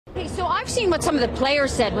Okay, so I've seen what some of the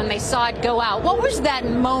players said when they saw it go out. What was that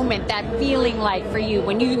moment, that feeling like for you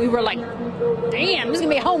when you were like, damn, this is going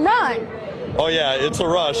to be a home run? Oh yeah, it's a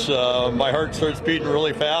rush. My heart starts beating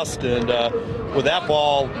really fast, and with that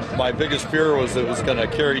ball, my biggest fear was it was going to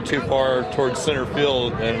carry too far towards center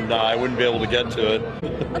field, and I wouldn't be able to get to it.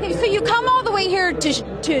 Okay, so you come all the way here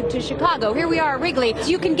to Chicago. Here we are at Wrigley.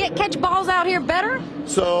 You can catch balls out here better?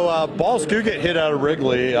 So balls do get hit out of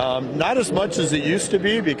Wrigley, not as much as it used to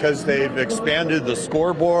be because they've expanded the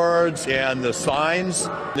scoreboards and the signs.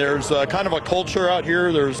 There's kind of a culture out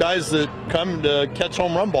here. There's guys that come to catch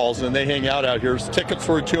home run balls, and they hang out here. Tickets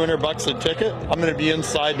were $200 a ticket. I'm going to be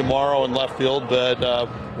inside tomorrow in left field, but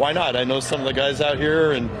why not? I know some of the guys out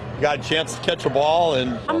here and got a chance to catch a ball.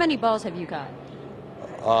 And how many balls have you got?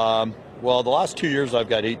 Well, the last 2 years I've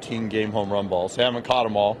got 18 game home run balls. I haven't caught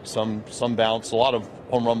them all. Some bounce. A lot of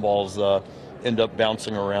home run balls end up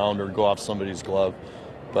bouncing around or go off somebody's glove.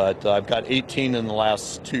 But I've got 18 in the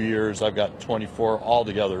last 2 years. I've got 24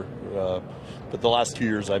 altogether. But the last 2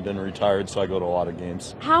 years I've been retired, so I go to a lot of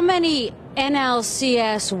games. How many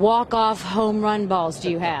NLCS walk-off home run balls do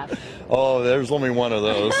you have? Oh, there's only one of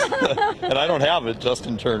those. And I don't have it.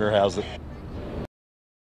 Justin Turner has it.